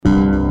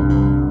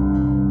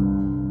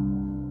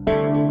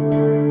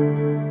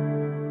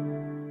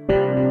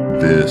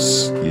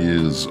This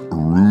is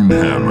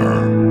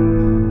Runehammer.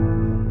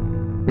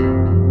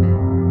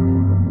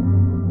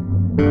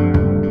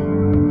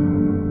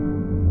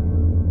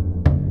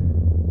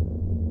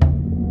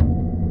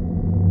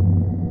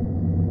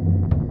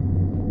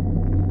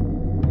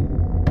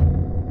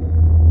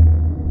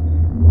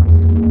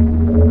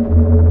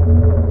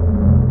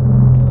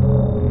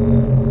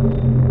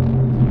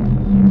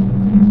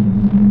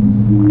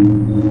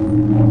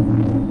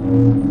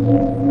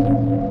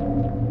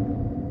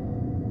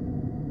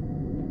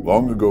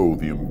 Long ago,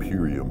 the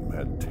Imperium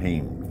had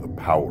tamed the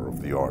power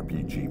of the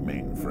RPG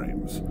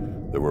mainframes.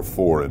 There were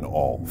 4 in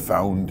all,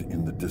 found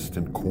in the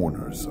distant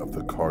corners of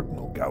the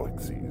cardinal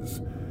galaxies.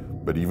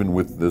 But even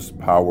with this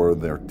power,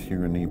 their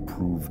tyranny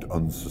proved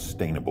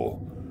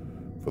unsustainable.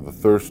 For the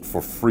thirst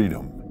for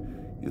freedom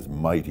is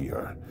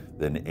mightier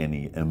than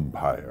any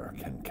empire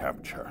can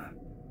capture.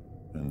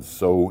 And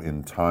so,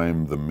 in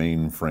time, the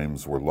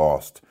mainframes were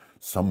lost,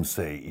 some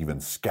say even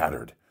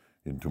scattered,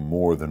 into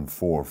more than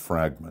 4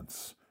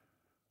 fragments.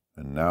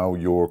 And now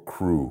your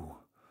crew,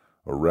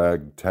 a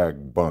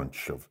ragtag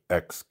bunch of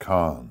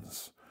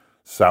ex-cons,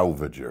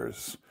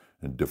 salvagers,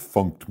 and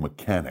defunct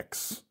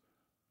mechanics,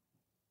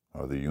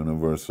 are the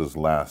universe's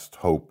last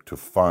hope to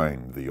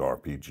find the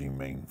RPG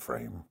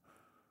mainframe.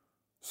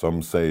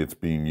 Some say it's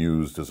being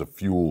used as a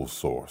fuel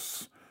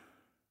source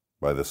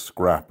by the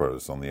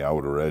scrappers on the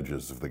outer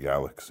edges of the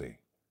galaxy.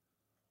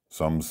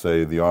 Some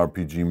say the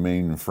RPG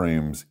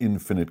mainframe's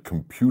infinite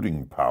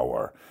computing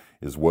power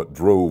is what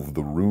drove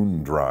the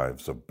rune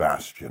drives of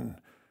Bastion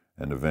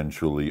and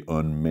eventually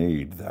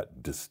unmade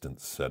that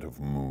distant set of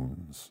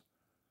moons.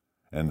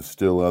 And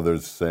still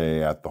others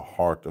say at the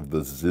heart of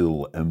the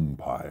Zill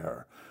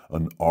Empire,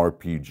 an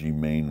RPG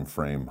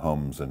mainframe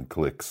hums and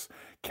clicks,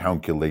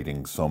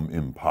 calculating some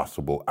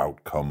impossible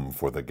outcome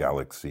for the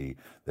galaxy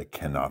that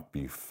cannot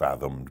be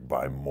fathomed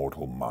by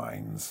mortal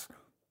minds.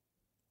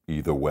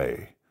 Either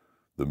way,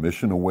 the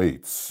mission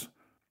awaits.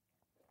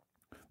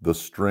 The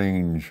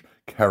strange,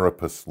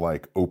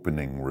 carapace-like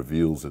opening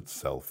reveals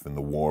itself in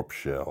the warp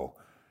shell.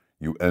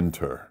 You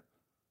enter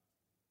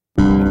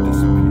and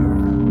disappear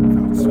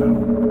without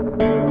sound.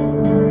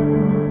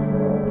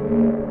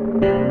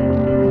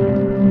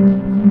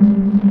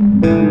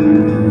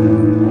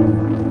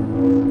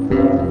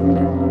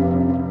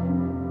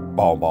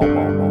 Ball, ball,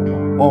 ball,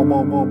 ball, ball,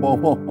 ball,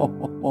 ball, ball,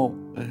 ball, ball.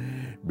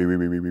 Beep, beep,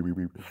 beep, beep, beep,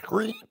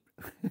 beep.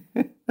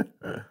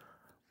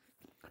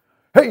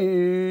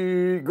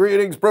 Hey,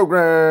 greetings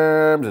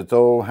programs, it's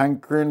old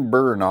Hankrin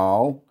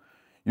Bernal,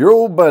 your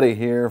old buddy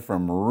here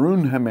from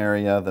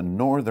Runehammer, the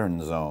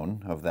northern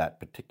zone of that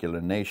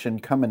particular nation,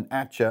 coming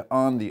at you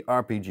on the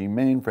RPG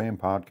Mainframe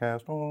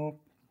Podcast. Oh.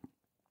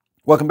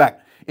 Welcome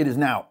back. It is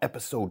now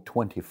episode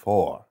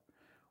 24.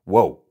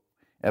 Whoa,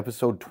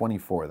 episode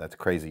 24, that's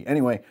crazy.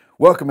 Anyway,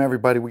 welcome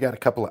everybody. We got a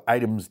couple of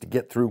items to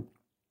get through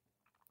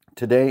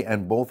today,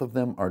 and both of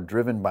them are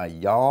driven by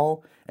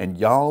y'all and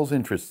y'all's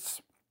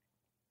interests.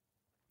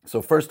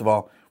 So first of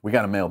all, we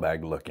got a mailbag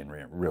to look in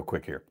real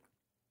quick here.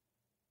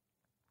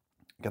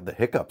 Got the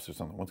hiccups or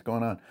something. What's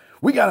going on?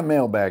 We got a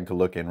mailbag to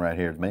look in right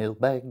here. It's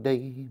mailbag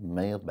day,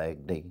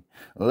 mailbag day.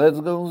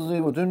 Let's go see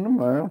what's in the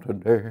mail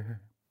today.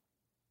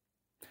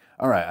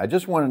 All right, I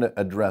just wanted to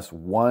address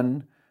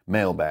one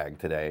mailbag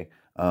today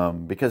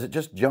because it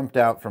just jumped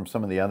out from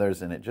some of the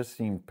others and it just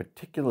seemed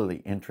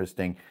particularly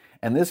interesting.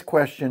 And this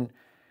question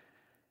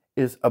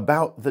is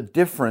about the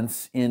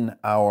difference in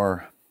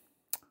our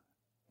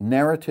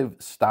narrative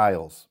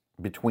styles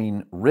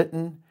between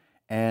written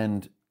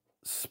and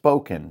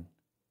spoken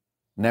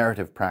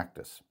narrative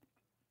practice.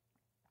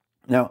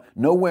 Now,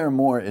 nowhere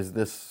more is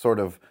this sort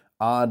of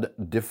odd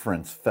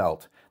difference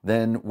felt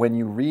than when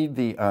you read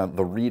the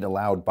read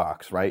aloud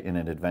box, right, in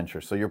an adventure.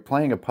 So you're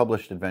playing a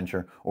published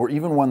adventure or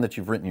even one that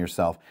you've written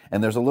yourself,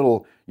 and there's a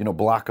little,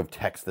 block of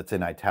text that's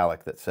in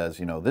italic that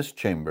says, this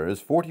chamber is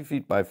 40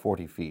 feet by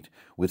 40 feet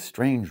with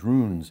strange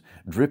runes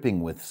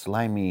dripping with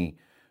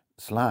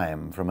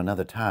slime from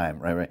another time,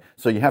 right?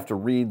 So you have to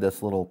read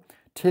this little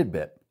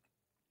tidbit.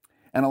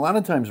 And a lot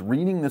of times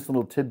reading this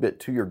little tidbit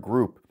to your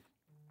group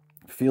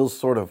feels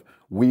sort of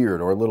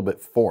weird or a little bit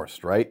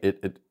forced, right?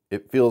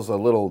 It feels a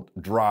little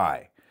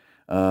dry.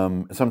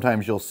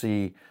 Sometimes you'll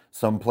see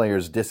some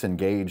players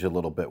disengage a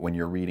little bit when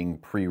you're reading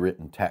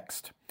pre-written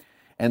text.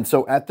 And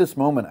so at this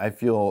moment, I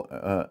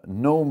feel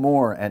no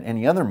more at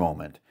any other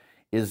moment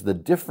is the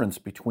difference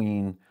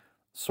between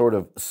sort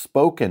of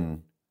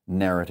spoken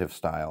narrative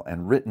style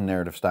and written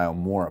narrative style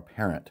more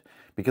apparent,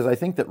 because I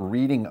think that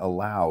reading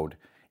aloud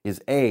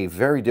is A,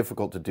 very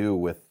difficult to do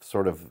with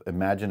sort of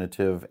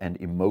imaginative and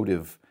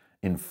emotive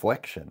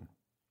inflection,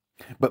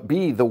 but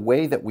B, the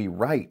way that we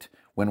write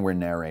when we're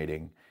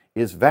narrating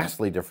is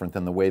vastly different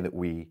than the way that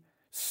we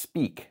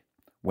speak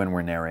when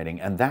we're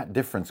narrating, and that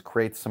difference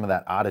creates some of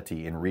that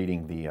oddity in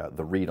reading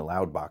the read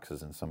aloud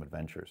boxes in some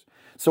adventures.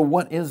 So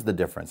what is the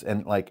difference?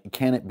 And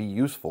can it be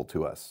useful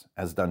to us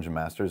as dungeon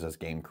masters, as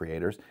game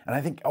creators? And I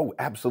think,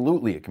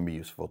 absolutely it can be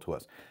useful to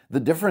us. The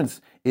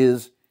difference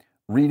is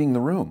reading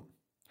the room.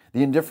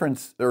 The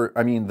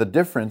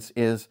difference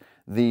is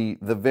the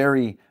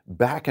very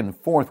back and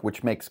forth,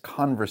 which makes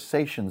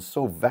conversations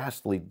so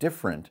vastly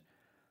different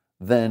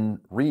than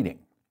reading.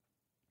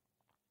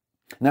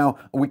 Now,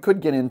 we could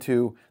get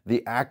into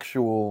the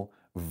actual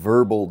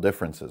verbal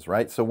differences,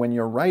 right? So when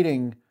you're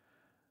writing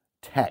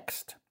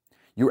text,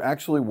 you're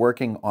actually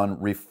working on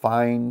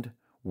refined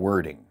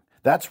wording.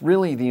 That's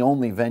really the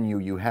only venue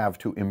you have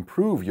to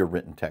improve your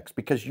written text,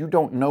 because you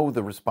don't know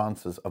the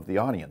responses of the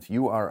audience.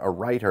 You are a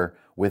writer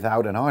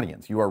without an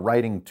audience. You are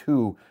writing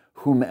to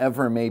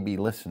whomever may be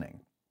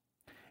listening.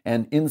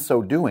 And in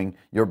so doing,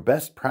 your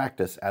best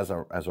practice as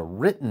a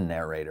written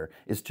narrator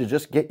is to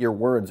just get your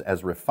words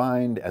as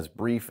refined, as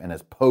brief, and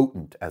as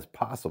potent as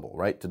possible,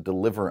 right? To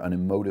deliver an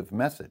emotive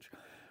message.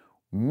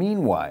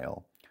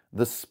 Meanwhile,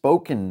 the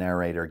spoken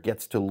narrator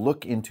gets to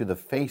look into the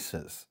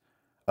faces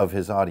of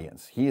his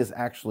audience. He is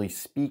actually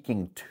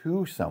speaking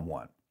to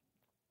someone.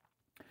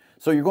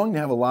 So you're going to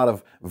have a lot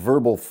of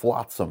verbal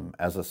flotsam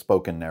as a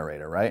spoken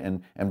narrator, right?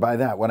 And by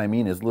that, what I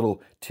mean is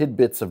little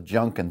tidbits of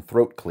junk and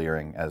throat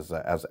clearing, as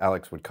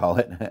Alex would call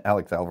it,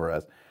 Alex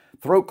Alvarez.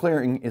 Throat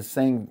clearing is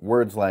saying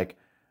words like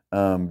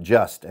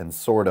just and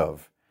sort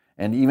of,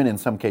 and even in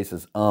some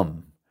cases,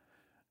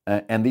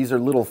 And these are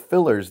little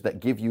fillers that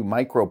give you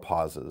micro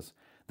pauses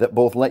that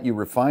both let you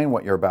refine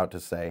what you're about to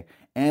say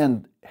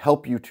and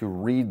help you to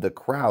read the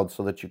crowd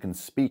so that you can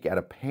speak at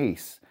a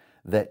pace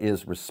that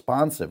is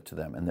responsive to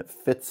them and that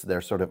fits their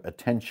sort of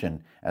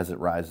attention as it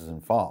rises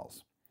and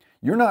falls.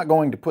 You're not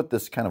going to put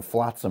this kind of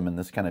flotsam and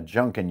this kind of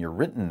junk in your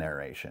written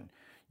narration.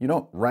 You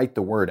don't write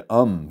the word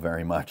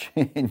very much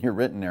in your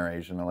written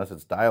narration unless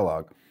it's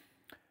dialogue,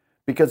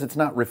 because it's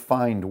not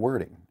refined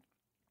wording.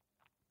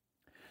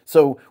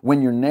 So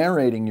when you're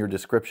narrating your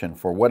description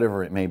for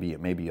whatever it may be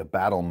a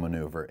battle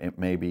maneuver, it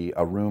may be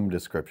a room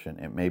description,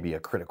 it may be a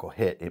critical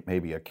hit, it may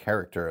be a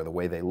character, or the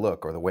way they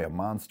look, or the way a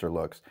monster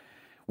looks.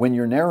 When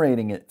you're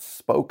narrating it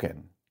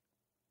spoken,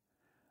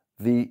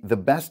 the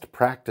best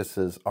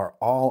practices are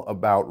all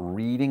about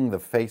reading the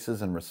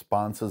faces and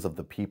responses of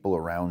the people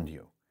around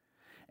you.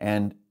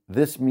 And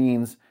this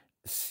means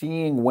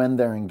seeing when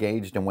they're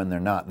engaged and when they're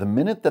not. The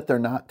minute that they're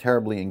not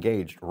terribly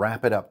engaged,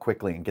 wrap it up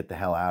quickly and get the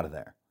hell out of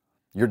there.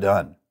 You're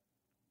done.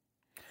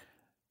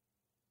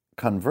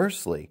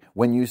 Conversely,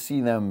 when you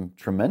see them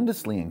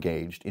tremendously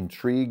engaged,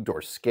 intrigued,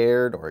 or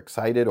scared, or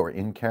excited, or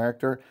in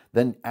character,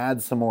 then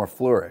add some more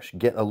flourish,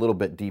 get a little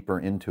bit deeper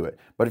into it.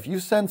 But if you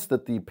sense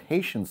that the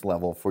patience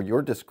level for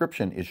your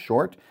description is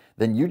short,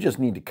 then you just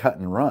need to cut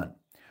and run.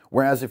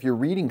 Whereas if you're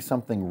reading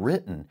something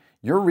written,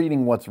 you're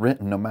reading what's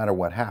written no matter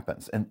what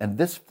happens. And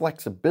this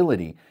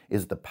flexibility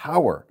is the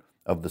power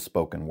of the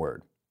spoken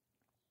word.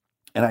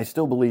 And I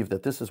still believe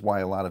that this is why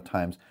a lot of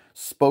times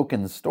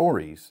spoken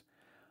stories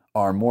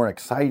are more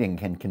exciting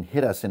and can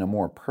hit us in a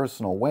more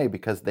personal way,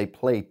 because they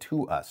play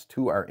to us,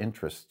 to our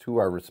interests, to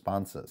our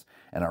responses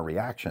and our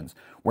reactions.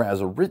 Whereas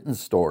a written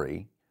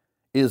story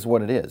is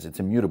what it is. It's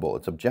immutable,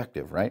 it's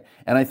objective, right?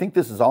 And I think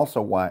this is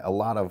also why a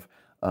lot of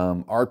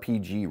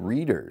RPG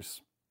readers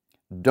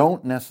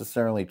don't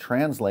necessarily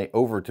translate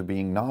over to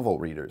being novel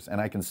readers. And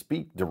I can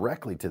speak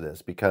directly to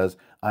this because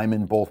I'm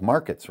in both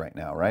markets right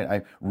now, right?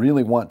 I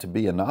really want to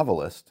be a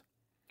novelist,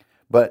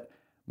 but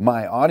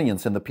my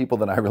audience and the people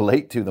that I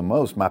relate to the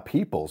most, my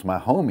peoples, my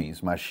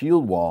homies, my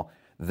shield wall,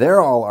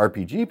 they're all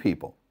RPG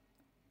people.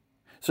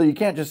 So you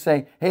can't just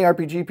say, hey,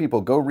 RPG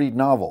people, go read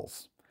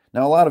novels.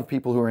 Now, a lot of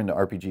people who are into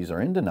RPGs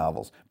are into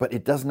novels, but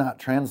it does not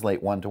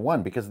translate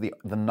one-to-one because the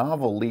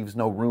novel leaves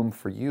no room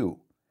for you.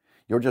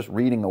 You're just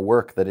reading a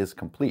work that is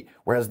complete.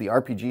 Whereas the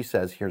RPG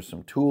says, here's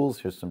some tools,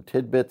 here's some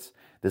tidbits,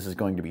 this is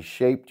going to be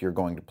shaped, you're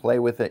going to play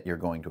with it, you're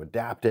going to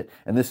adapt it,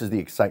 and this is the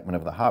excitement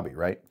of the hobby,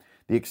 right?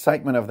 The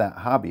excitement of that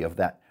hobby, of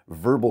that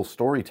verbal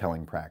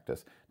storytelling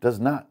practice, does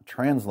not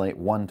translate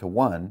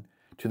one-to-one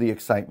to the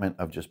excitement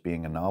of just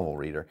being a novel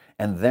reader.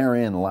 And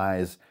therein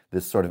lies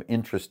this sort of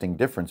interesting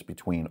difference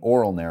between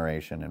oral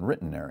narration and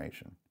written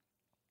narration.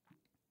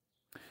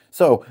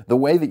 So the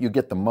way that you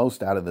get the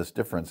most out of this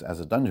difference as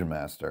a dungeon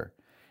master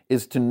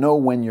is to know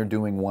when you're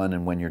doing one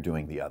and when you're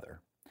doing the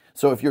other.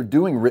 So if you're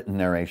doing written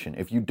narration,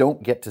 if you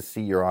don't get to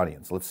see your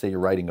audience, let's say you're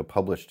writing a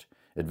published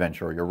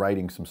adventure, or you're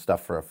writing some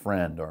stuff for a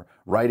friend, or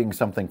writing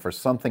something for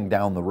something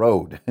down the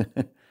road,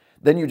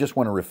 then you just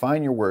want to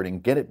refine your wording,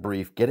 get it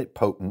brief, get it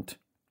potent,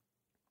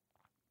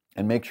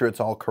 and make sure it's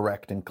all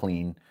correct and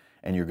clean,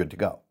 and you're good to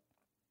go.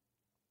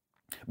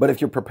 But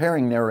if you're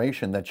preparing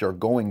narration that you're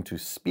going to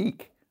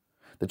speak,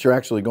 that you're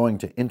actually going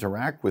to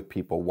interact with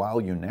people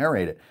while you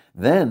narrate it,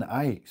 then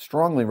I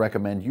strongly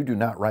recommend you do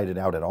not write it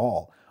out at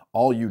all.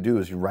 All you do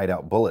is you write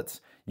out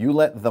bullets. You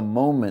let the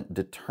moment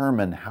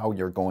determine how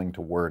you're going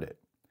to word it.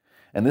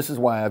 And this is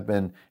why I've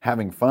been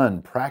having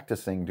fun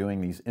practicing doing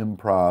these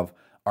improv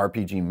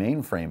RPG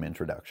mainframe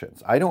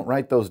introductions. I don't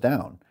write those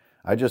down.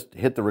 I just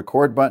hit the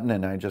record button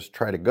and I just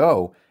try to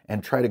go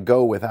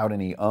without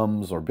any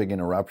ums or big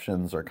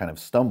interruptions or kind of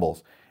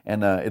stumbles.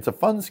 And it's a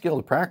fun skill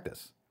to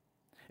practice.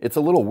 It's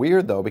a little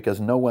weird though,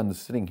 because no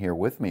one's sitting here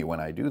with me when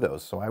I do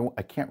those. So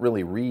I can't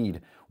really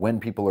read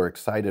when people are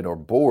excited or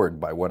bored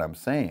by what I'm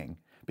saying,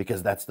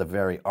 because that's the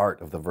very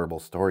art of the verbal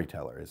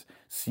storyteller, is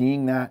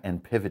seeing that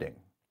and pivoting.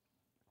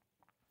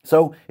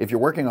 So if you're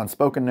working on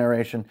spoken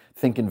narration,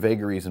 think in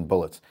vagaries and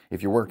bullets.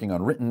 If you're working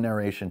on written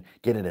narration,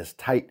 get it as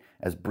tight,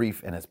 as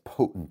brief, and as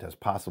potent as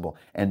possible,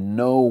 and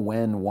know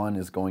when one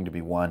is going to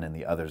be one and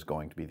the other is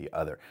going to be the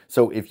other.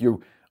 So if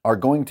you are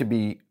going to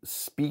be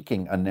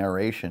speaking a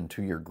narration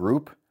to your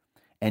group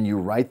and you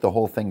write the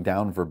whole thing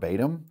down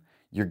verbatim,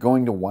 you're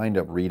going to wind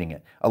up reading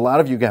it. A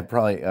lot of you have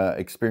probably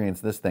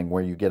experienced this thing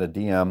where you get a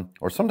DM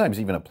or sometimes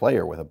even a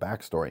player with a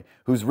backstory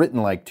who's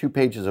written like 2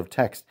 pages of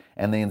text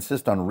and they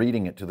insist on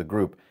reading it to the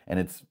group, and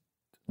it's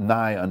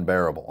nigh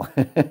unbearable.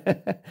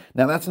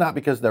 Now, that's not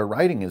because their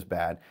writing is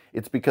bad.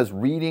 It's because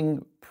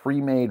reading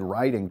pre-made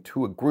writing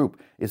to a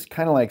group is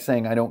kind of like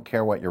saying, I don't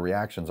care what your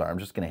reactions are. I'm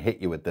just going to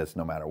hit you with this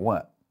no matter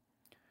what.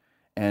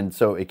 And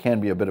so it can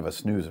be a bit of a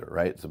snoozer,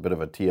 right? It's a bit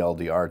of a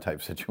TLDR type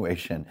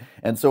situation.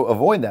 And so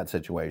avoid that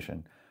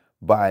situation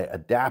by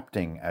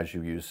adapting as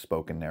you use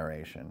spoken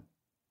narration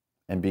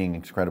and being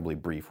incredibly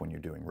brief when you're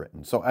doing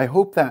written. So I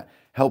hope that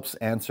helps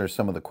answer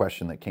some of the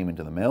question that came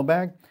into the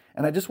mailbag.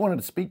 And I just wanted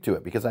to speak to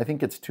it because I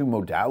think it's 2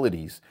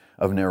 modalities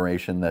of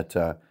narration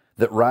that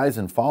rise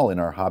and fall in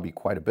our hobby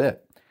quite a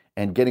bit.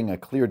 And getting a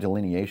clear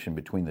delineation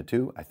between the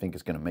 2, I think,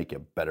 is going to make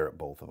you better at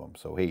both of them.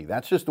 So hey,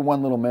 that's just the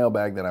one little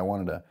mailbag that I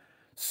wanted to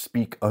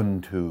speak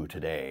unto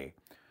today.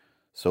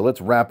 So let's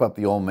wrap up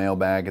the old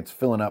mailbag. It's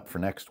filling up for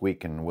next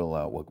week, and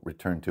we'll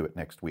return to it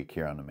next week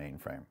here on the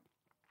mainframe.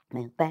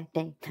 Mailbag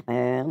day,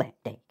 mailbag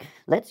day.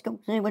 Let's go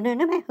see what in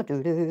the mail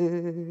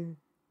today.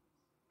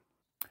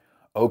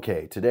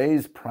 Okay,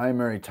 today's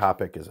primary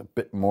topic is a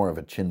bit more of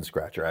a chin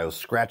scratcher. I will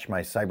scratch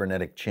my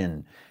cybernetic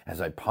chin as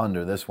I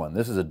ponder this one.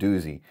 This is a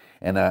doozy,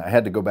 and I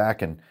had to go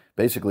back and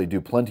basically do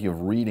plenty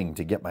of reading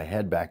to get my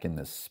head back in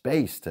this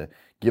space to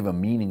give a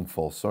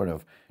meaningful sort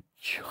of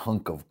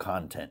chunk of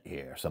content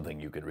here, something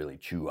you could really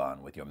chew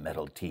on with your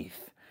metal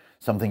teeth,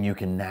 something you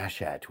can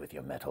gnash at with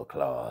your metal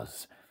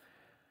claws.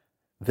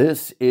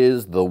 This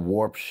is the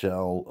Warp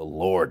Shell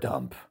lore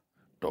dump.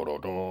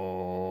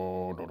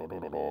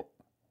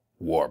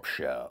 Warp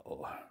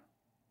Shell.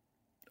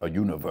 A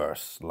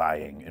universe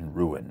lying in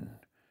ruin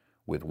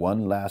with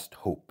one last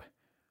hope.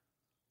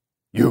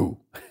 You.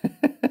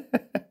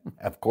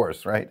 Of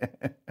course, right?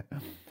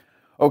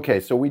 Okay,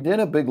 so we did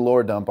a big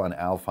lore dump on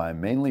Alfheim,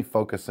 mainly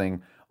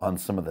focusing on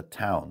some of the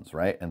towns,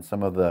 right? And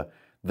some of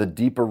the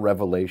deeper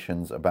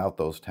revelations about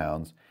those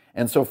towns.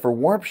 And so for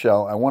Warp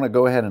Shell, I want to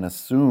go ahead and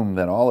assume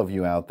that all of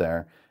you out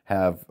there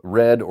have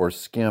read or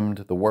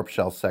skimmed the Warp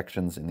Shell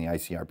sections in the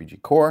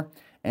ICRPG core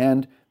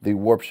and the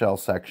Warp Shell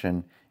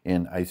section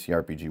in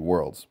ICRPG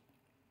Worlds.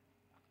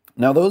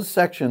 Now, those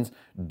sections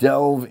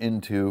delve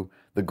into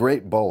the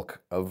great bulk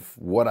of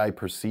what I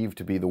perceive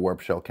to be the Warp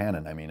Shell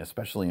canon. I mean,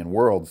 especially in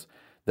Worlds,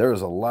 there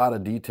is a lot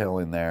of detail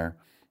in there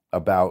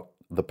about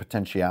the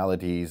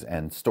potentialities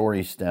and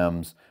story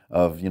stems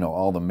of,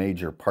 all the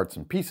major parts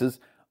and pieces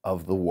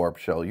of the Warp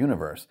Shell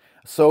universe.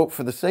 So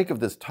for the sake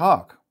of this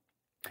talk,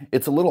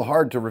 it's a little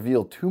hard to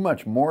reveal too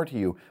much more to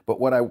you,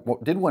 but what I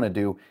did want to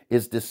do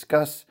is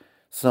discuss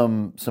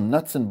some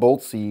nuts and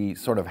boltsy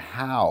sort of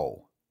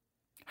how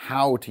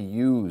to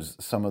use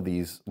some of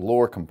these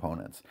lore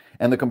components.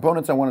 And the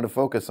components I wanted to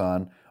focus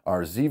on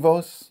are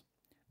Zevos,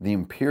 the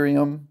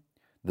Imperium,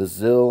 the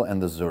Zil,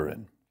 and the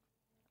Zurin.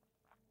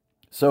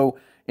 So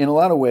in a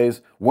lot of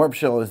ways, Warp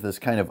Shell is this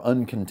kind of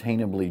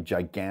uncontainably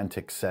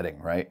gigantic setting,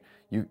 right?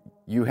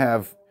 You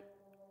have,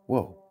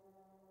 whoa,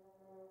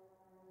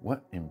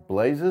 what in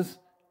blazes?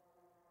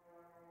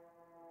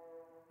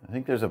 I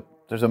think there's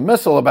a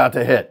missile about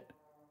to hit.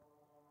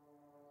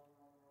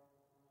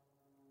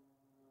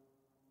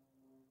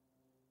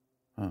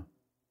 Huh,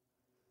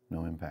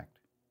 no impact.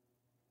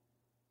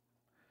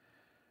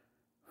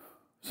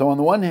 So on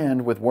the one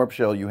hand, with Warp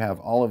Shell, you have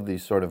all of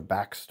these sort of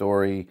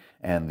backstory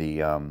and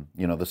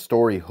the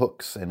story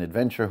hooks and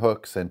adventure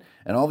hooks and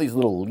all these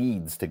little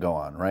leads to go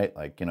on, right?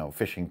 Like,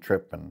 fishing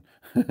trip and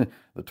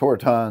the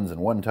Tortons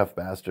and One Tough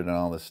Bastard and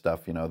all this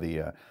stuff,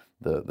 the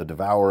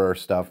Devourer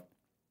stuff.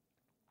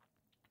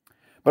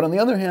 But on the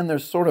other hand,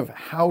 there's sort of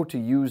how to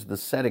use the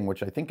setting,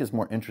 which I think is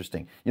more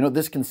interesting.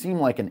 This can seem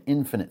like an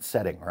infinite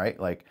setting, right?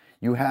 Like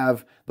you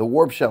have the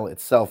Warp Shell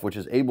itself, which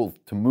is able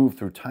to move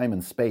through time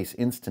and space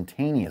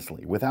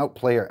instantaneously without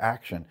player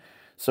action.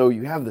 So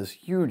you have this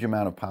huge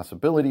amount of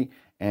possibility,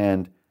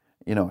 and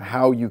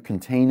how you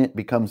contain it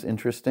becomes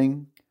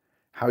interesting,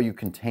 how you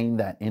contain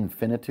that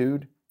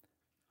infinitude.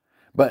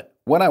 But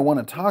what I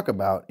want to talk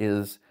about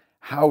is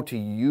how to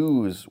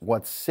use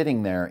what's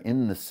sitting there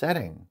in the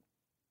setting,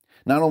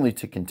 not only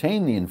to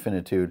contain the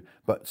infinitude,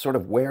 but sort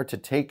of where to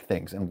take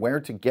things and where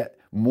to get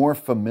more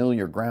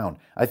familiar ground.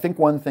 I think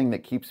one thing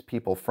that keeps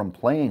people from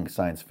playing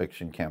science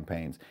fiction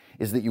campaigns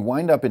is that you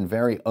wind up in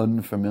very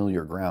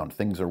unfamiliar ground.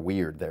 Things are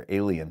weird, they're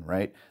alien,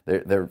 right?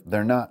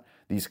 They're not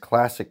these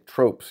classic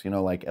tropes,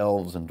 like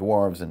elves and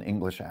dwarves and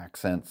English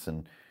accents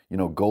and,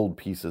 gold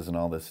pieces and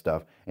all this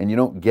stuff. And you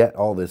don't get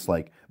all this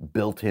like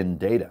built-in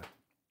data.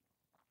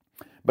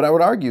 But I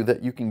would argue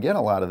that you can get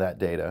a lot of that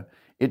data.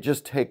 It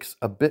just takes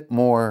a bit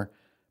more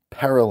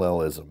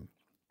parallelism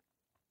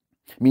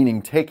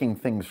meaning taking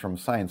things from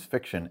science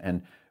fiction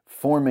and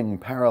forming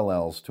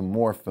parallels to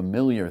more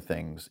familiar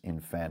things in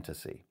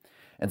fantasy.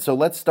 And so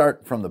let's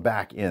start from the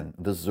back in,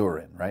 the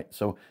Zurin, right?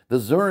 So the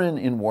Zurin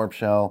in Warp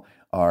Shell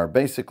are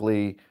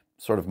basically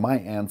sort of my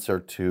answer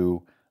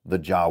to the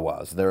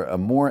Jawas. They're a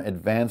more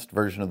advanced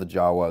version of the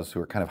Jawas who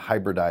are kind of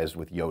hybridized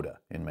with Yoda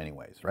in many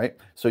ways, right?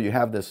 So you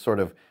have this sort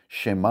of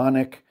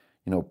shamanic,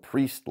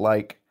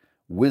 priest-like,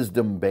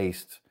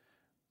 wisdom-based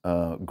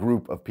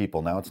group of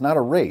people. Now, it's not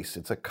a race,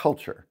 it's a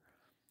culture.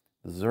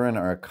 The Zurin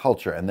are a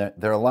culture, and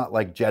they're a lot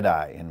like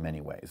Jedi in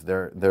many ways.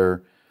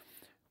 They're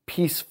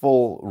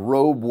peaceful,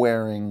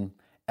 robe-wearing,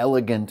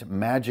 elegant,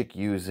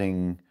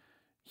 magic-using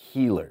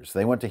healers.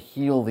 They want to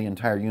heal the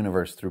entire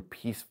universe through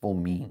peaceful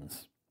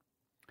means.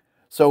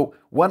 So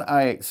what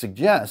I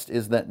suggest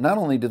is that not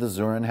only do the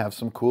Zurin have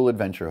some cool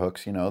adventure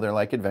hooks, they're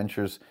like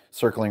adventures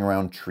circling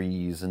around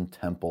trees and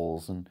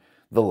temples and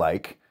the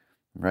like,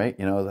 right?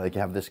 They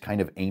have this kind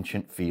of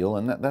ancient feel,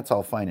 and that's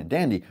all fine and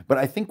dandy. But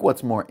I think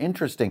what's more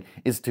interesting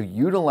is to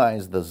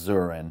utilize the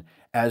Zurin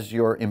as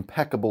your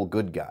impeccable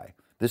good guy.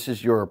 This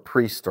is your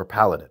priest or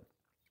paladin.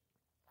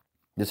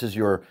 This is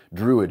your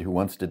druid who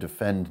wants to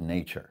defend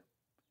nature.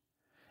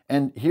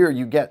 And here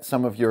you get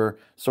some of your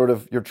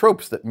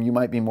tropes that you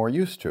might be more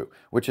used to,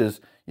 which is,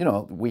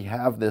 we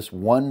have this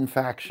one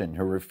faction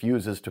who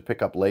refuses to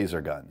pick up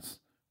laser guns,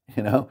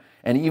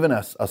 and even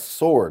a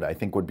sword, I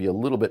think, would be a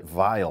little bit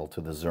vile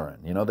to the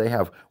Zurin. They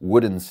have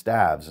wooden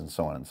staves and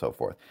so on and so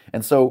forth.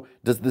 And so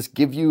does this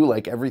give you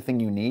like everything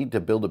you need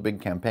to build a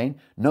big campaign?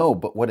 No,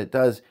 but what it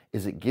does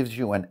is it gives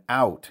you an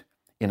out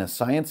in a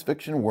science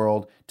fiction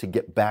world to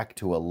get back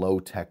to a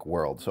low-tech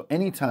world. So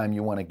anytime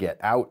you want to get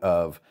out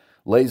of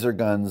laser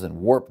guns and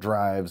warp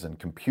drives and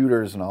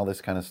computers and all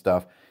this kind of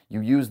stuff, you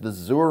use the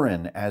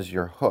Zurin as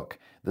your hook.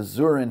 The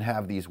Zurin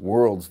have these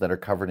worlds that are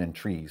covered in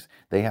trees.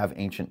 They have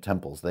ancient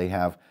temples. They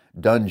have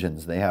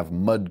dungeons. They have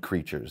mud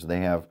creatures. They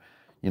have,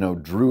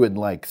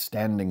 druid-like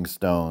standing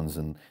stones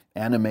and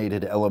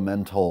animated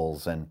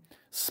elementals and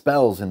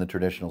spells in the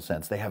traditional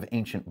sense. They have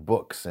ancient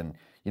books and,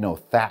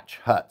 thatch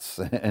huts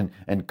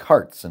and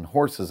carts and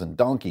horses and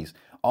donkeys.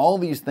 All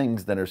these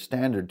things that are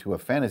standard to a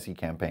fantasy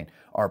campaign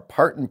are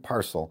part and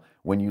parcel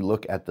when you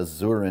look at the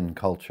Zurin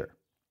culture.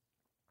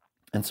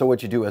 And so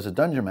what you do as a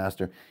dungeon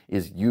master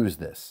is use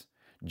this,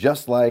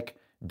 just like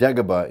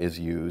Dagobah is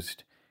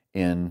used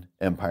in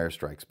Empire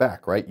Strikes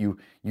Back, right? You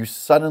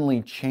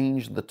suddenly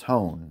change the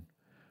tone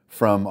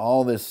from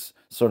all this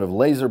sort of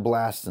laser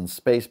blasts and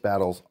space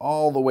battles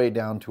all the way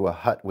down to a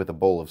hut with a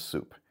bowl of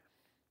soup.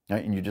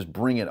 Right? And you just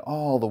bring it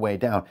all the way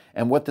down.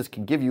 And what this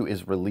can give you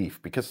is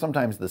relief, because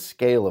sometimes the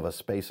scale of a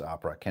space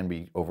opera can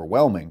be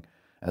overwhelming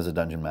as a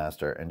dungeon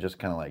master and just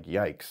kind of like,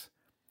 yikes.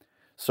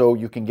 So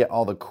you can get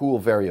all the cool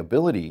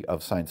variability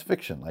of science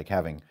fiction, like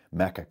having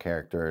mecha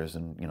characters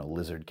and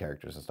lizard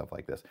characters and stuff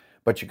like this.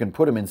 But you can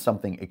put them in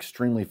something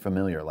extremely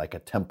familiar, like a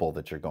temple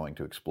that you're going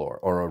to explore,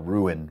 or a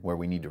ruin where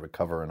we need to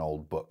recover an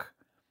old book.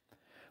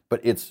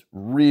 But it's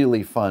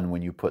really fun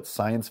when you put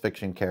science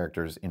fiction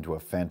characters into a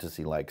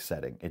fantasy-like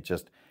setting. It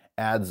just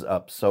adds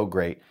up so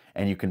great,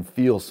 and you can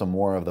feel some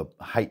more of the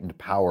heightened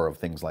power of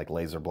things like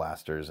laser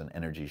blasters and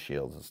energy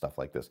shields and stuff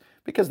like this,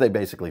 because they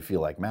basically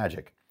feel like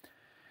magic.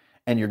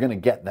 And you're going to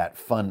get that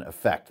fun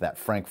effect, that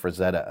Frank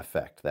Frazetta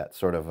effect, that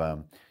sort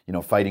of,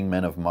 Fighting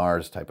Men of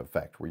Mars type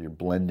effect, where you're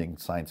blending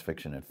science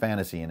fiction and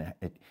fantasy, and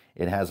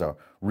it has a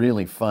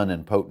really fun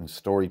and potent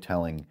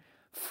storytelling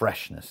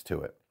freshness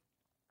to it.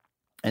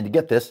 And to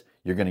get this,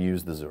 you're going to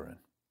use the Zurin.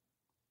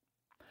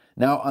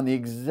 Now, on the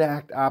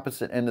exact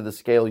opposite end of the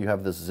scale, you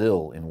have the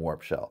Zill in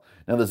Warp Shell.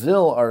 Now, the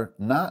Zill are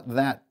not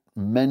that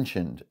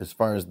mentioned as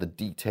far as the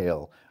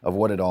detail of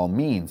what it all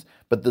means,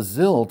 but the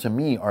Zill, to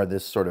me, are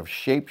this sort of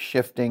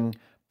shape-shifting,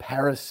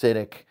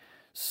 parasitic,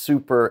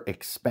 super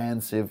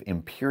expansive,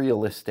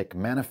 imperialistic,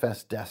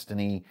 manifest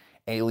destiny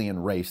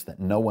alien race that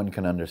no one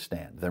can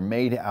understand. They're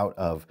made out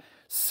of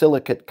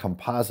silicate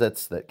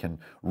composites that can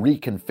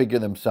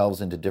reconfigure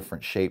themselves into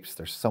different shapes.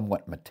 They're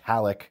somewhat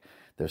metallic.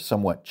 They're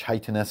somewhat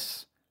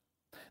chitinous.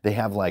 They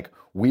have like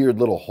weird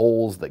little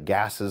holes that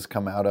gases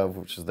come out of,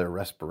 which is their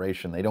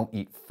respiration. They don't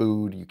eat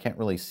food. You can't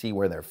really see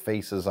where their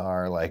faces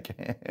are.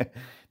 Like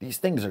these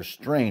things are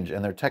strange,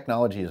 and their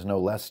technology is no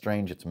less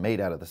strange. It's made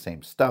out of the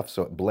same stuff,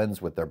 so it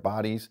blends with their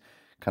bodies,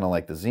 kind of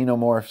like the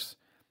xenomorphs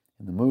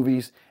in the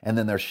movies. And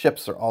then their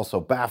ships are also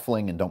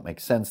baffling and don't make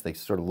sense. They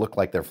sort of look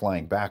like they're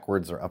flying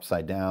backwards or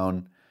upside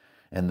down.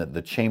 And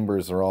the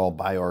chambers are all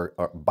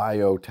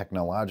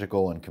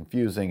biotechnological and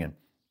confusing. And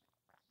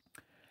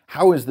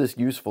how is this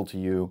useful to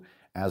you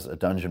as a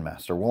dungeon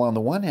master? Well, on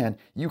the one hand,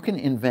 you can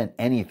invent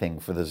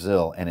anything for the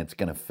Zill and it's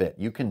going to fit.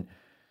 You can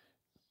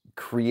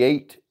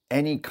create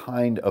any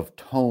kind of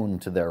tone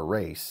to their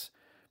race,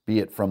 be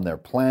it from their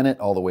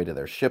planet all the way to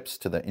their ships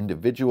to the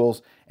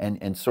individuals,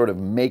 and sort of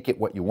make it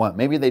what you want.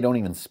 Maybe they don't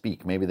even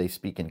speak. Maybe they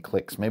speak in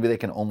clicks. Maybe they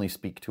can only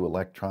speak to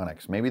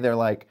electronics. Maybe they're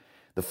like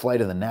the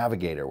Flight of the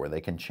Navigator, where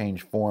they can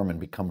change form and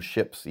become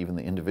ships. Even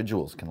the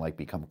individuals can like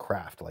become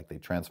craft, like they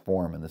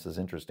transform, and this is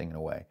interesting in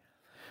a way.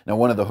 Now,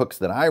 one of the hooks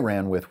that I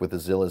ran with the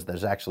Zil is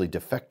there's actually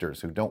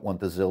defectors who don't want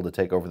the Zil to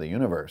take over the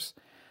universe.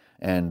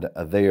 And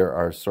they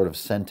are sort of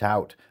sent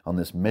out on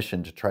this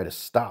mission to try to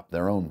stop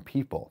their own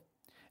people.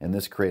 And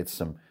this creates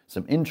some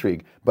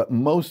intrigue. But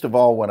most of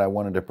all, what I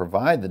wanted to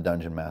provide the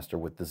Dungeon Master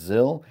with the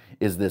Zil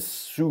is this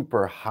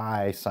super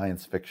high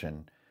science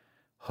fiction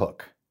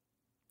hook.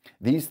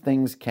 These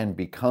things can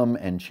become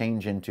and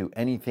change into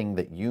anything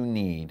that you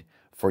need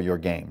for your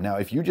game. Now,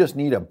 if you just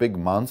need a big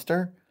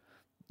monster,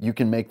 you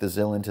can make the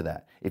Zil into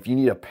that. If you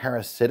need a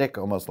parasitic,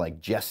 almost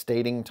like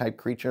gestating type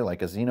creature,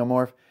 like a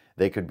xenomorph,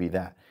 they could be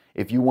that.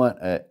 If you want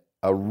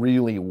a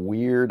really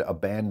weird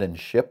abandoned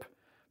ship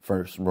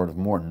for sort of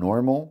more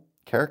normal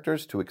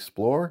characters to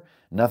explore,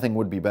 nothing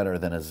would be better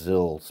than a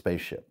Zil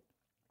spaceship.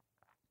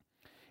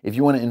 If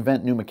you want to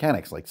invent new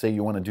mechanics, like say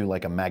you want to do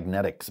like a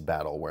magnetics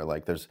battle where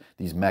like there's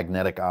these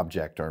magnetic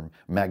object or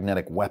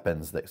magnetic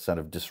weapons that sort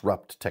of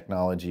disrupt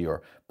technology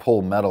or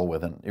pull metal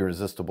with an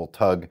irresistible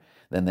tug,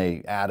 then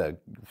they add a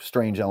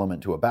strange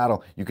element to a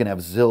battle, you can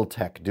have Zil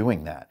tech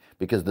doing that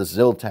because the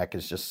Zil tech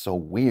is just so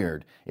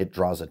weird. It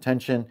draws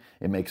attention.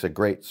 It makes a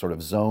great sort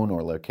of zone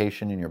or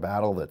location in your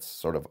battle that's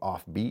sort of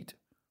offbeat.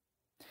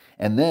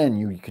 And then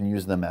you can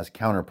use them as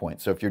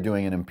counterpoint. So if you're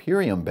doing an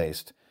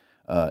Imperium-based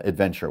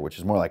adventure, which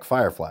is more like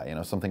Firefly,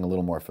 something a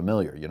little more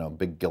familiar,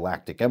 big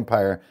galactic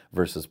empire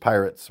versus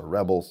pirates or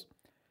rebels.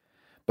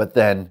 But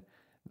then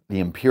the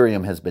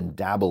Imperium has been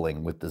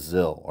dabbling with the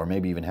Zil, or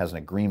maybe even has an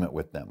agreement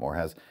with them, or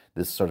has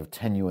this sort of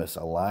tenuous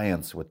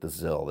alliance with the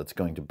Zil that's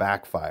going to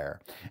backfire.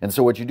 And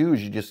so what you do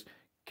is you just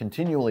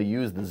continually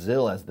use the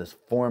Zil as this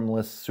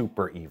formless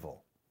super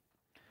evil.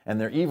 And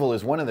their evil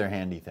is one of their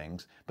handy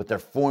things, but their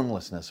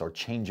formlessness or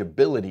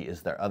changeability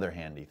is their other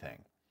handy thing.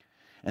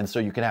 And so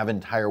you can have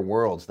entire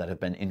worlds that have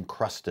been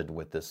encrusted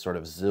with this sort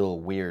of Zil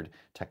weird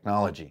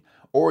technology.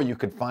 Or you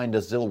could find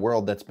a Zil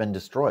world that's been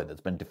destroyed,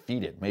 that's been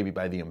defeated, maybe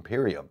by the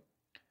Imperium.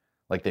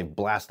 Like they've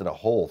blasted a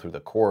hole through the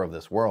core of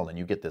this world and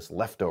you get this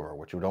leftover,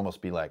 which would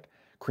almost be like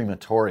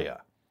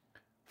crematoria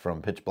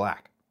from Pitch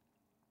Black.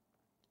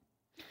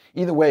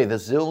 Either way, the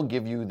Zil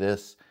give you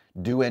this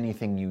do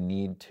anything you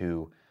need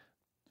to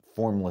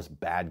formless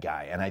bad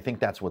guy. And I think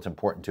that's what's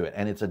important to it.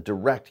 And it's a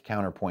direct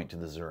counterpoint to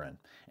the Zurin.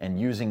 And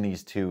using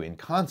these two in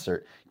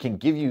concert can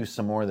give you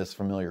some more of this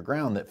familiar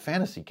ground that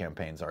fantasy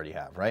campaigns already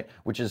have, right?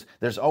 Which is,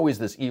 there's always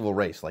this evil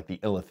race like the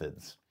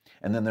Illithids.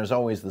 And then there's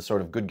always the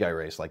sort of good guy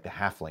race like the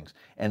Halflings.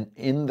 And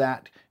in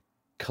that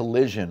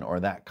collision or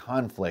that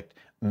conflict,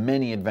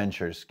 many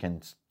adventures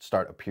can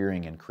start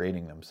appearing and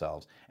creating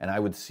themselves. And I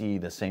would see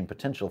the same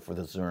potential for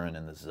the Zurin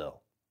and the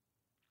Zil.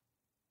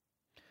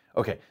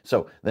 Okay,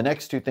 so the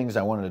next two things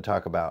I wanted to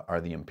talk about are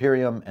the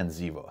Imperium and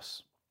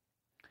Zevos.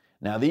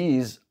 Now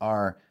these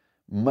are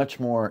much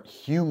more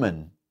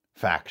human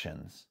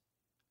factions,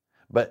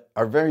 but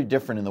are very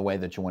different in the way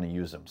that you want to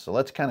use them. So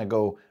let's kind of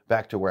go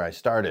back to where I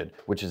started,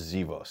 which is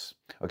Zevos.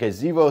 Okay,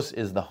 Zevos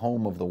is the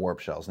home of the warp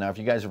shells. Now if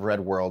you guys have read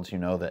Worlds, you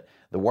know that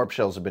the warp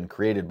shells have been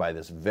created by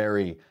this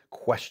very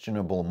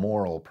questionable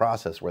moral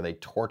process where they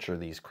torture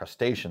these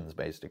crustaceans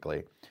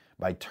basically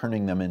by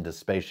turning them into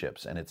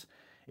spaceships. And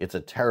it's a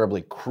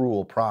terribly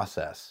cruel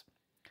process.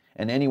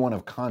 And anyone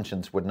of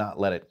conscience would not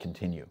let it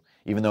continue,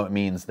 even though it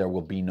means there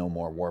will be no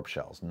more warp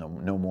shells.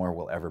 No more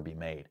will ever be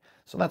made.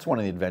 So that's one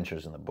of the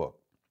adventures in the book.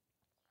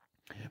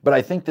 But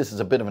I think this is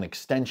a bit of an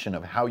extension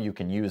of how you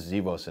can use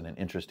Zevos in an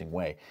interesting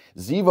way.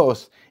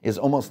 Zevos is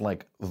almost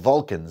like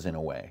Vulcans in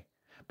a way,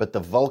 but the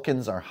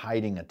Vulcans are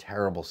hiding a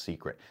terrible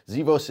secret.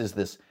 Zevos is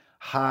this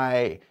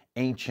high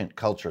ancient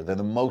culture. They're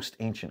the most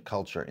ancient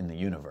culture in the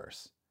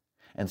universe.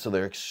 And so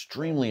they're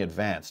extremely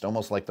advanced,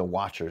 almost like the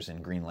Watchers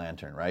in Green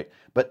Lantern, right?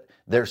 But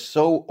they're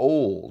so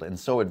old and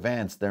so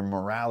advanced, their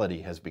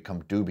morality has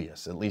become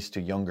dubious, at least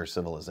to younger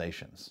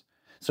civilizations.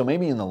 So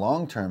maybe in the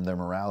long term, their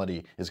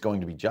morality is going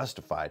to be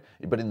justified,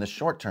 but in the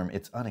short term,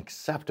 it's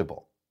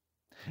unacceptable.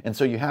 And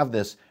so you have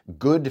this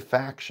good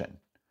faction,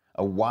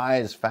 a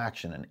wise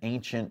faction, an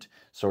ancient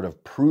sort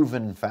of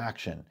proven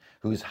faction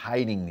who's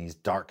hiding these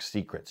dark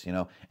secrets,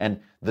 and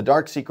the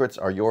dark secrets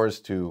are yours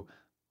to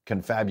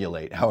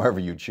confabulate however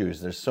you choose.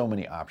 There's so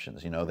many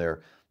options.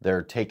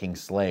 They're taking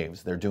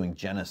slaves, they're doing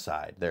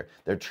genocide,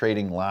 they're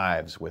trading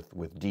lives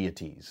with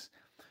deities.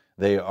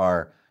 They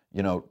are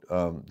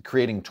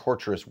creating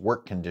torturous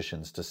work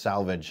conditions to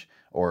salvage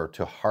or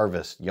to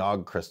harvest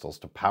Yogg crystals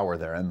to power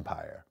their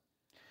empire.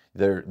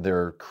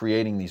 They're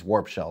creating these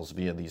warp shells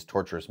via these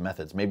torturous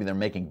methods. Maybe they're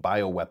making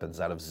bioweapons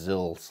out of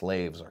Zil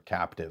slaves or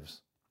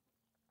captives.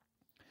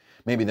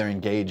 Maybe they're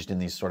engaged in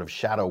these sort of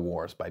shadow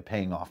wars by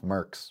paying off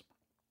mercs.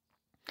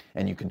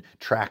 And you can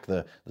track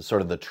the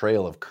sort of the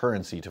trail of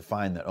currency to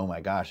find that, oh my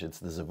gosh, it's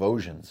the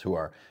Zevosians who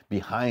are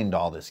behind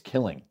all this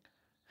killing.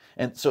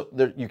 And so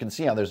you can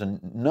see how there's a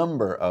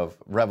number of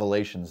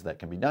revelations that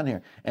can be done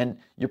here. And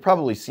you're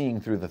probably seeing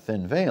through the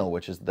thin veil,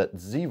 which is that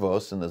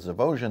Zevos and the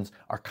Zevosians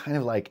are kind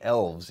of like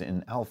elves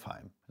in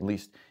Alfheim, at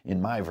least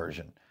in my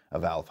version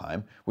of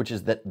Alfheim, which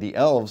is that the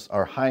elves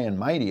are high and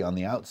mighty on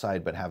the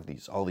outside, but have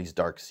all these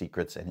dark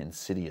secrets and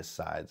insidious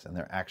sides, and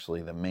they're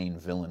actually the main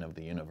villain of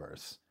the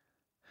universe.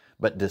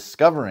 But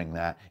discovering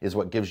that is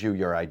what gives you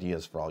your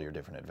ideas for all your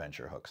different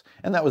adventure hooks.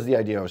 And that was the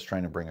idea I was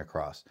trying to bring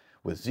across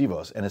with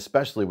Xevos, and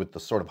especially with the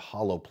sort of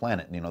hollow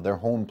planet. You know, their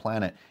home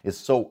planet is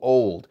so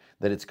old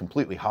that it's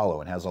completely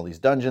hollow and has all these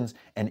dungeons,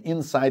 and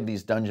inside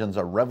these dungeons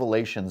are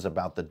revelations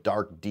about the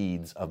dark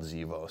deeds of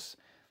Xevos.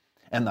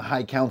 And the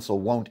High Council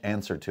won't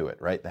answer to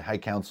it, right? The High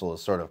Council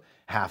is sort of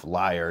half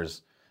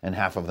liars, and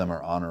half of them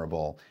are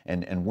honorable,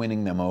 and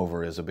winning them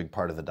over is a big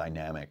part of the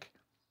dynamic.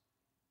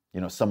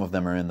 You know, some of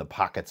them are in the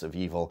pockets of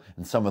evil,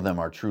 and some of them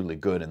are truly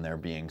good, and they're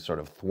being sort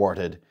of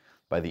thwarted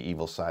by the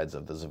evil sides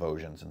of the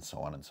Zevosians, and so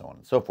on and so on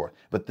and so forth.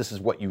 But this is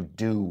what you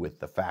do with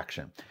the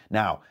faction.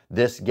 Now,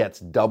 this gets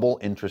double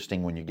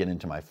interesting when you get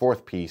into my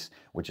fourth piece,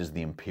 which is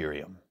the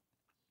Imperium.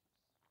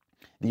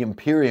 The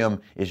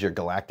Imperium is your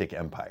galactic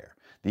empire.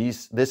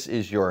 This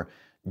is your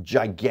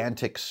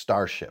gigantic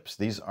starships.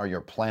 These are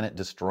your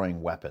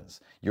planet-destroying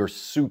weapons, your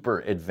super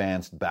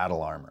advanced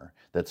battle armor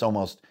that's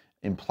almost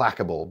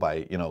implacable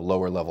by, you know,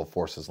 lower-level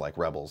forces like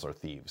rebels or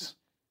thieves.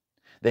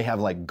 They have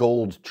like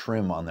gold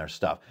trim on their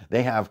stuff.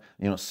 They have,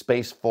 you know,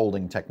 space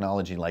folding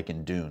technology like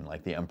in Dune,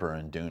 like the Emperor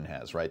in Dune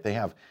has, right? They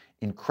have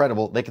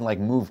incredible, they can like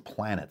move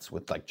planets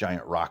with like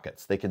giant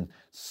rockets. They can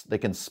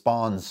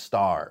spawn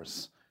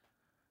stars.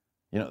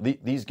 You know,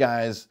 these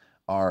guys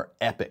are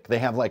epic. They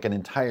have like an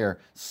entire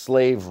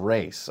slave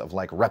race of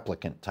like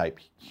replicant type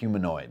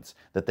humanoids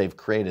that they've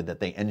created, that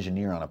they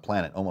engineer on a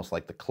planet, almost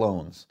like the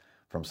clones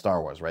from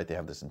Star Wars, right? They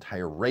have this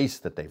entire race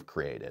that they've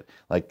created.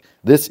 Like,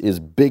 this is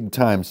big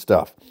time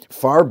stuff.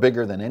 Far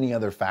bigger than any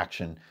other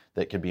faction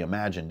that could be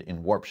imagined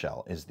in Warp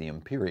Shell is the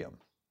Imperium.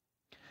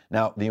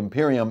 Now, the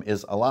Imperium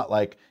is a lot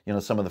like, you know,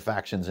 some of the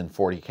factions in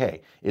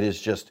 40K. It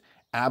is just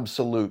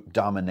absolute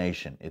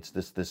domination. It's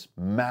this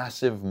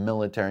massive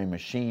military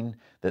machine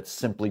that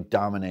simply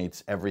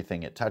dominates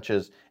everything it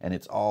touches, and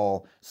it's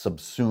all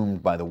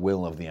subsumed by the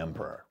will of the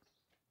Emperor.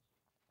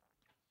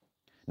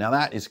 Now,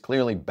 that is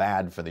clearly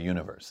bad for the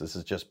universe. This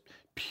is just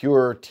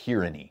pure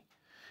tyranny.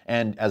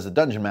 And as a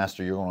dungeon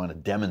master, you're going to want to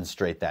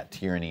demonstrate that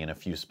tyranny in a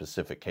few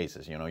specific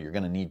cases. You know, you're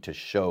going to need to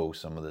show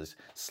some of these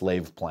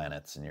slave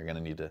planets, and you're going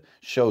to need to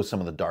show some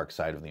of the dark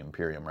side of the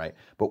Imperium, right?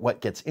 But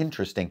what gets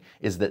interesting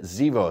is that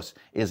Xevos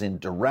is in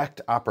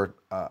direct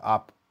opposition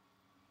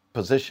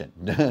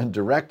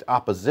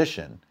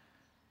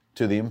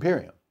to the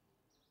Imperium.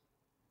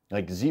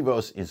 Like,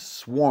 Xevos is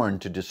sworn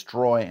to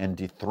destroy and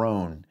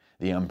dethrone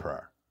the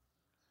Emperor.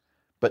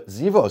 But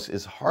Xevos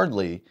is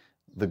hardly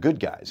the good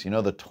guys. You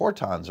know, the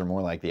Tautons are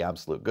more like the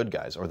absolute good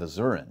guys, or the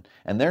Zurin,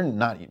 and they're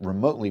not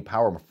remotely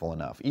powerful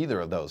enough,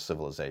 either of those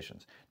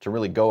civilizations, to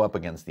really go up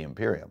against the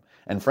Imperium.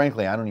 And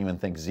frankly, I don't even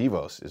think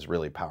Xevos is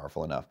really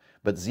powerful enough.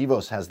 But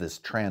Xevos has this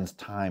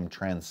trans-time,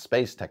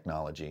 trans-space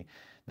technology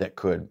that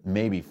could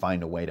maybe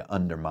find a way to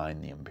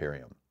undermine the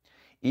Imperium.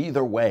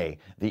 Either way,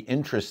 the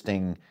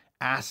interesting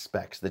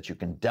aspects that you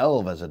can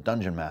delve as a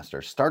dungeon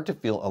master start to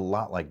feel a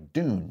lot like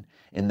Dune,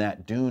 in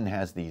that Dune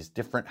has these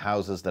different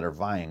houses that are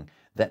vying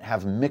that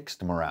have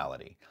mixed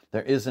morality.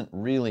 There isn't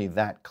really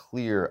that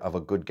clear of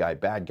a good guy,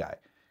 bad guy.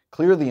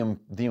 Clearly,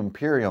 the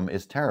Imperium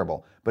is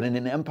terrible, but in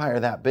an empire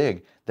that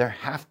big, there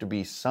have to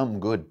be some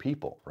good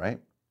people, right?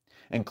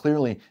 And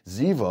clearly,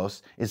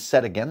 Xevos is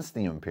set against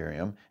the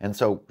Imperium, and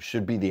so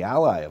should be the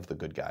ally of the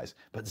good guys.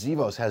 But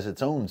Xevos has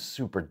its own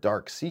super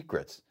dark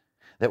secrets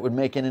that would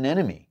make it an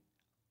enemy.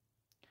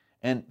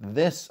 And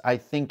this, I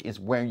think, is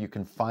where you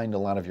can find a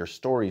lot of your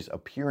stories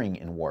appearing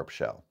in Warp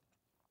Shell.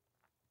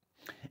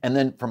 And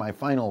then for my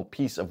final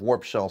piece of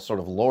Warp Shell sort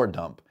of lore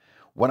dump,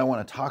 what I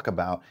want to talk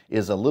about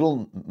is a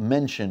little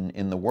mention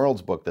in the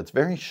Worlds book that's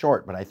very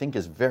short, but I think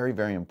is very,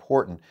 very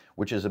important,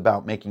 which is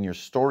about making your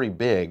story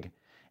big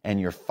and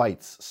your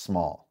fights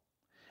small.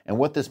 And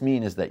what this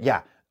means is that,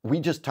 yeah, we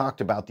just talked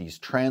about these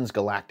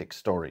transgalactic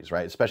stories,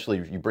 right? Especially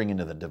if you bring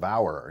into the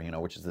Devourer, you know,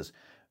 which is this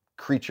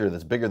creature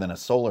that's bigger than a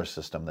solar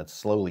system that's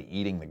slowly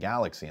eating the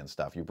galaxy and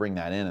stuff. You bring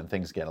that in and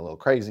things get a little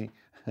crazy,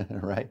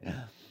 right?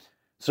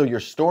 So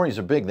your stories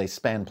are big. They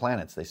span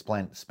planets, they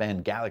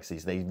span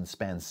galaxies, they even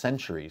span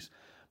centuries.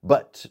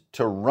 But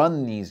to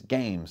run these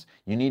games,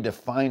 you need to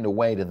find a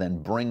way to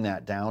then bring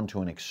that down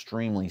to an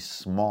extremely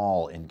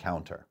small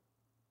encounter.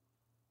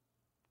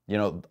 You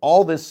know,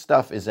 all this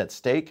stuff is at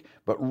stake,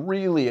 but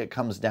really it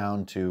comes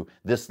down to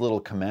this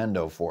little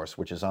commando force,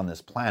 which is on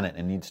this planet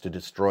and needs to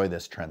destroy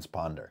this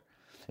transponder.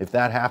 If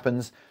that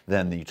happens,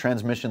 then the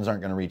transmissions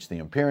aren't going to reach the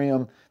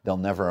Imperium, they'll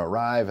never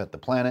arrive at the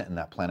planet, and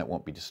that planet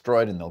won't be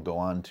destroyed, and they'll go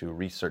on to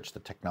research the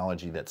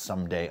technology that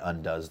someday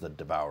undoes the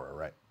Devourer,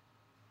 right?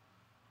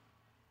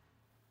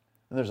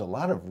 And there's a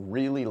lot of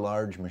really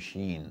large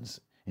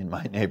machines in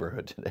my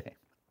neighborhood today.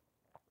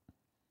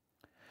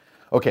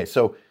 Okay,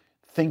 so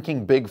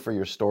thinking big for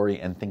your story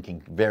and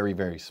thinking very,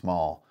 very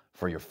small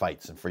for your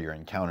fights and for your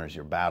encounters,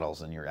 your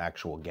battles, and your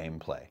actual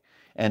gameplay.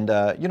 And,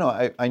 you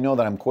know, I know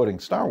that I'm quoting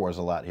Star Wars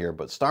a lot here,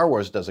 but Star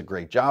Wars does a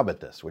great job at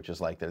this, which is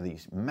like they're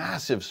these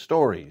massive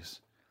stories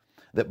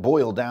that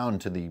boil down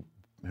to the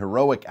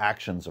heroic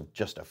actions of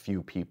just a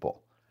few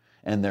people.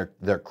 And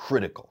they're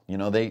critical. You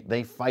know,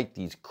 they fight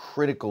these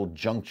critical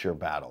juncture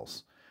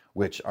battles,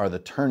 which are the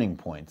turning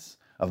points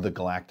of the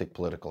galactic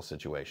political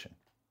situation.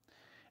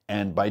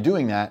 And by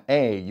doing that,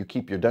 A, you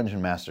keep your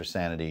dungeon master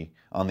sanity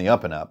on the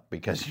up and up,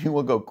 because you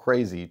will go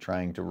crazy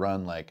trying to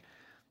run like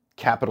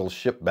capital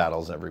ship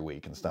battles every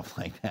week and stuff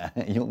like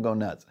that. You'll go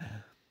nuts.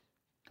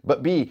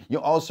 But B, you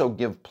also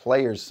give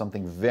players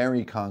something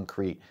very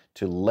concrete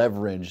to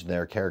leverage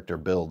their character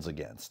builds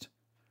against,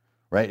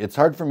 right? It's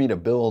hard for me to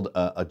build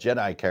a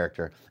Jedi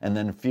character and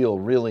then feel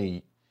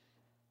really,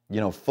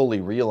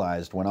 fully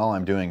realized when all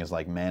I'm doing is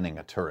like manning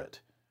a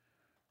turret,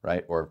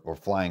 right? Or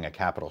flying a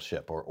capital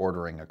ship or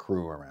ordering a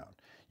crew around.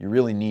 You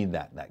really need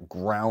that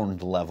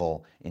ground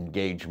level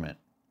engagement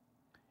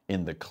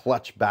in the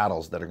clutch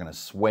battles that are going to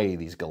sway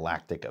these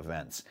galactic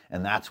events.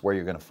 And that's where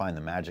you're going to find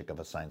the magic of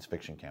a science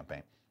fiction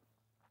campaign.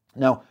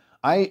 Now,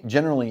 I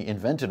generally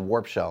invented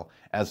Warp Shell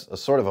as a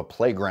sort of a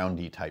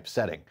playgroundy type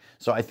setting.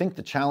 So I think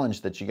the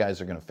challenge that you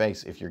guys are going to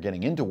face if you're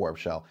getting into Warp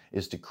Shell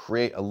is to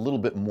create a little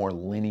bit more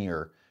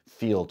linear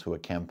feel to a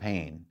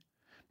campaign,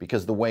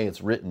 because the way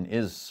it's written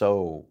is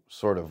so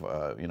sort of,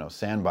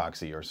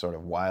 sandboxy or sort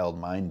of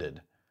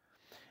wild-minded.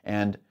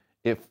 And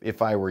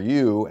if I were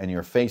you and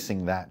you're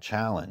facing that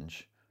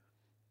challenge,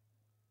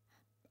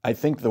 I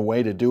think the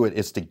way to do it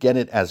is to get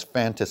it as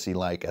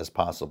fantasy-like as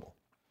possible.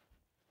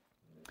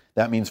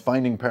 That means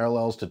finding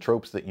parallels to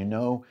tropes that you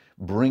know,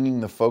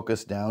 bringing the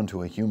focus down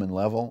to a human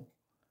level,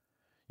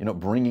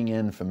 bringing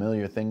in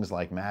familiar things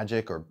like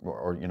magic or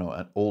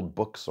old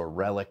books or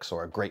relics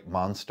or a great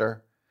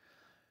monster,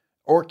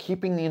 or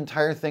keeping the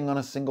entire thing on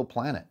a single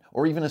planet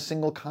or even a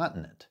single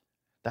continent.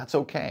 That's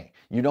okay.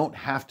 You don't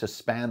have to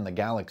span the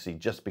galaxy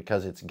just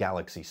because it's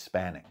galaxy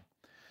spanning.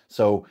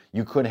 So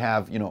you could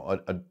have,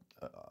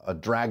 a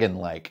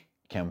dragon-like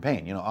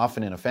campaign.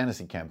 Often in a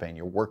fantasy campaign,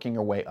 you're working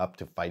your way up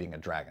to fighting a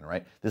dragon,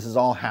 right? This is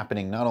all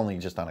happening not only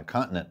just on a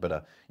continent, but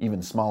a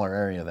even smaller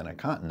area than a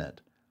continent,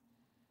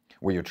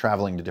 where you're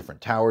traveling to different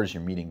towers,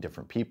 you're meeting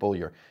different people,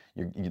 you're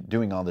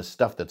doing all this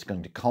stuff that's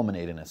going to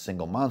culminate in a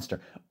single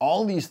monster.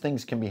 All these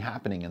things can be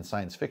happening in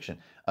science fiction.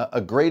 A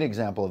great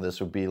example of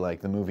this would be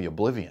like the movie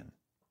Oblivion,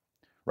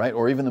 right?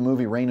 Or even the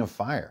movie Reign of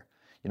Fire.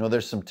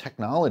 There's some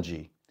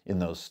technology in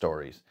those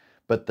stories,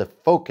 but the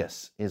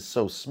focus is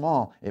so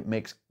small, it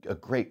makes a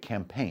great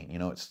campaign.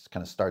 It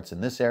kind of starts in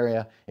this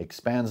area,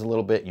 expands a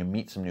little bit, you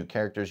meet some new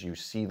characters, you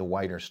see the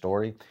wider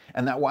story.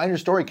 And that wider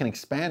story can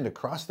expand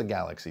across the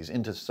galaxies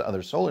into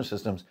other solar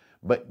systems,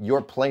 but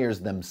your players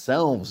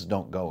themselves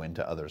don't go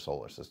into other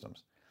solar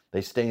systems.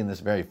 They stay in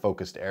this very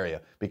focused area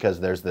because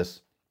there's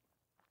this,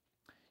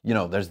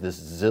 there's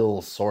this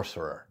Zill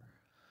sorcerer,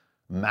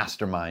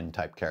 mastermind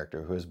type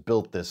character who has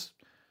built this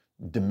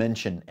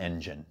dimension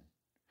engine.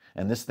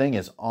 And this thing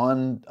is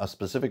on a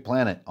specific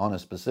planet, on a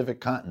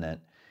specific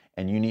continent,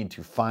 and you need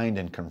to find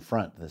and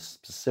confront this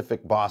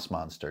specific boss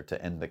monster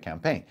to end the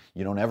campaign.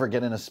 You don't ever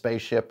get in a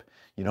spaceship,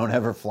 you don't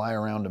ever fly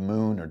around a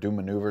moon or do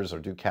maneuvers or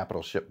do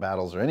capital ship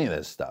battles or any of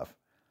this stuff.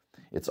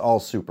 It's all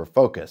super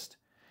focused.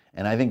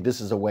 And I think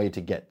this is a way to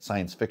get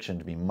science fiction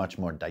to be much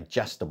more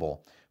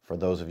digestible for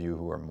those of you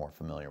who are more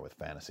familiar with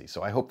fantasy.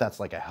 So I hope that's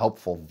like a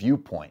helpful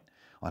viewpoint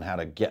on how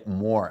to get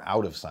more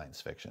out of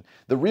science fiction.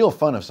 The real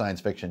fun of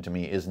science fiction to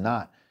me is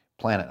not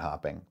planet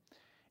hopping.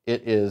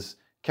 It is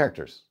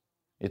characters.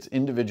 It's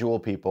individual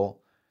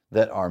people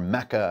that are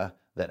mecha,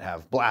 that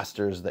have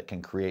blasters, that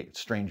can create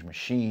strange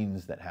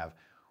machines, that have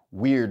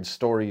weird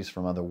stories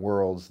from other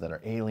worlds, that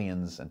are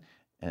aliens, and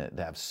that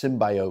have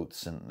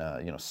symbiotes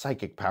and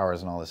psychic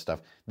powers and all this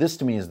stuff. This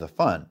to me is the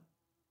fun.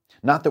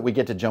 Not that we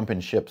get to jump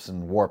in ships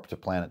and warp to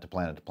planet to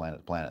planet to planet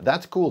to planet.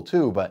 That's cool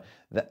too, but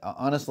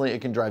honestly,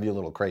 it can drive you a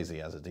little crazy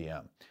as a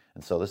DM.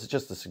 And so this is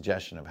just a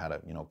suggestion of how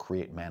to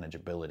create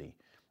manageability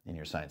in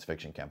your science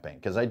fiction campaign.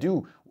 Because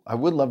I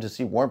would love to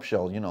see Warp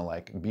Shell,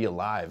 be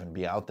alive and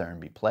be out there and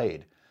be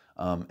played.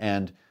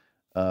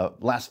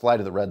 Last Flight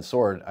of the Red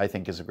Sword, I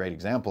think, is a great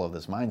example of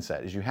this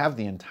mindset, is you have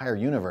the entire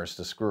universe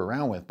to screw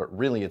around with, but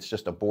really it's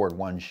just aboard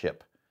one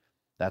ship.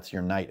 That's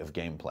your night of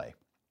gameplay.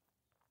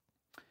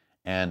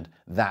 And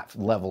that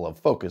level of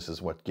focus is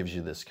what gives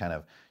you this kind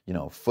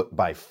of, foot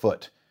by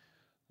foot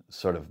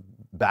sort of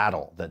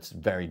battle that's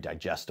very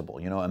digestible.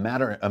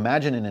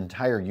 Imagine an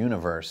entire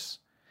universe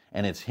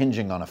and it's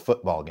hinging on a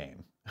football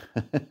game,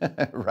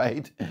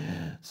 right?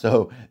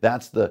 So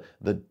that's the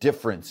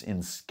difference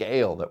in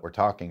scale that we're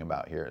talking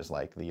about here, is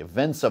like the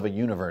events of a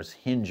universe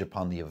hinge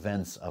upon the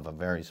events of a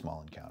very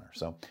small encounter.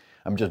 So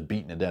I'm just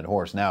beating a dead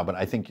horse now, but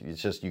I think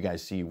it's just you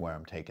guys see where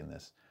I'm taking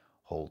this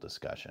whole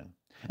discussion.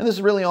 And this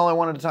is really all I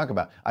wanted to talk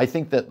about. I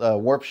think that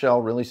Warp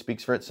Shell really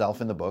speaks for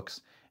itself in the books.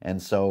 And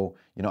so,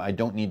 I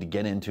don't need to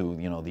get into,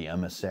 the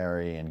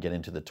emissary and get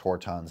into the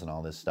Tautons and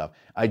all this stuff.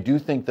 I do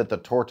think that the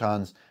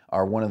Tautons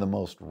are one of the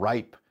most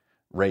ripe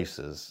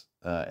races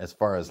as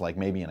far as like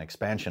maybe an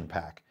expansion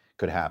pack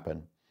could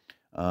happen.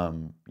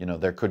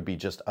 There could be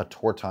just a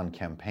Tauton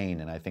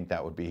campaign, and I think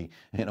that would be,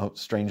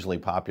 strangely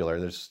popular.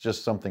 There's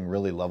just something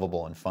really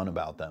lovable and fun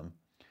about them,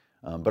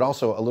 but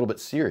also a little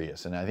bit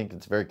serious. And I think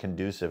it's very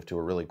conducive to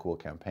a really cool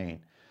campaign.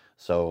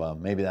 So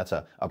maybe that's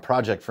a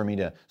project for me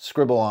to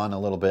scribble on a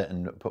little bit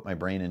and put my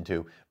brain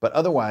into. But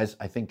otherwise,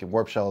 I think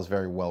Warp Shell is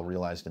very well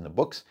realized in the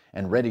books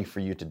and ready for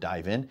you to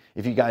dive in.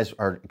 If you guys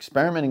are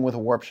experimenting with a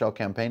Warp Shell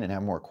campaign and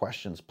have more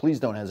questions, please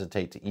don't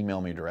hesitate to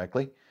email me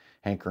directly,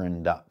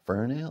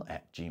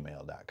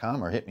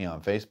 hankerin.fernil@gmail.com, or hit me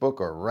on Facebook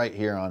or right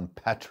here on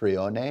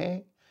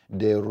Patreon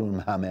de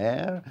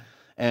Runhammer.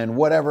 And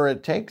whatever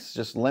it takes,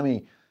 just let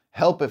me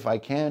help if I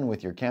can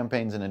with your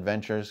campaigns and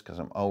adventures, because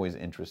I'm always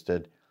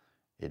interested.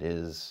 It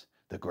is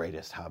the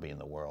greatest hobby in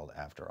the world,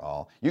 after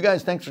all. You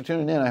guys, thanks for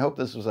tuning in. I hope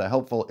this was a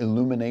helpful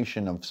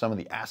illumination of some of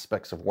the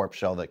aspects of Warp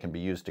Shell that can be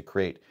used to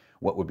create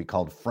what would be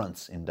called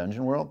fronts in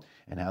Dungeon World,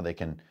 and how they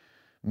can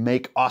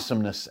make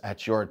awesomeness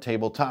at your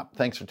tabletop.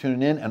 Thanks for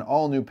tuning in, and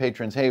all new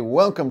patrons, hey,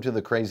 welcome to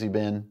the Crazy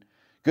Bin.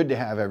 Good to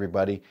have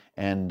everybody.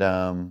 And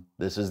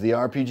this is the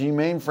RPG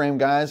Mainframe,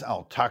 guys.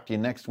 I'll talk to you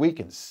next week,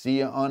 and see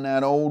you on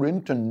that old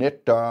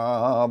internet.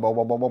 Boom, boom,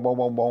 boom, boom, boom,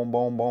 boom, boom, boom,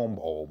 boom,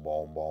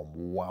 boom, boom.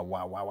 Wow,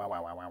 wow, wow, wow,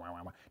 wow, wow, wow,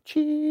 wow.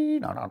 Chee,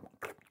 no,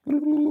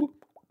 no.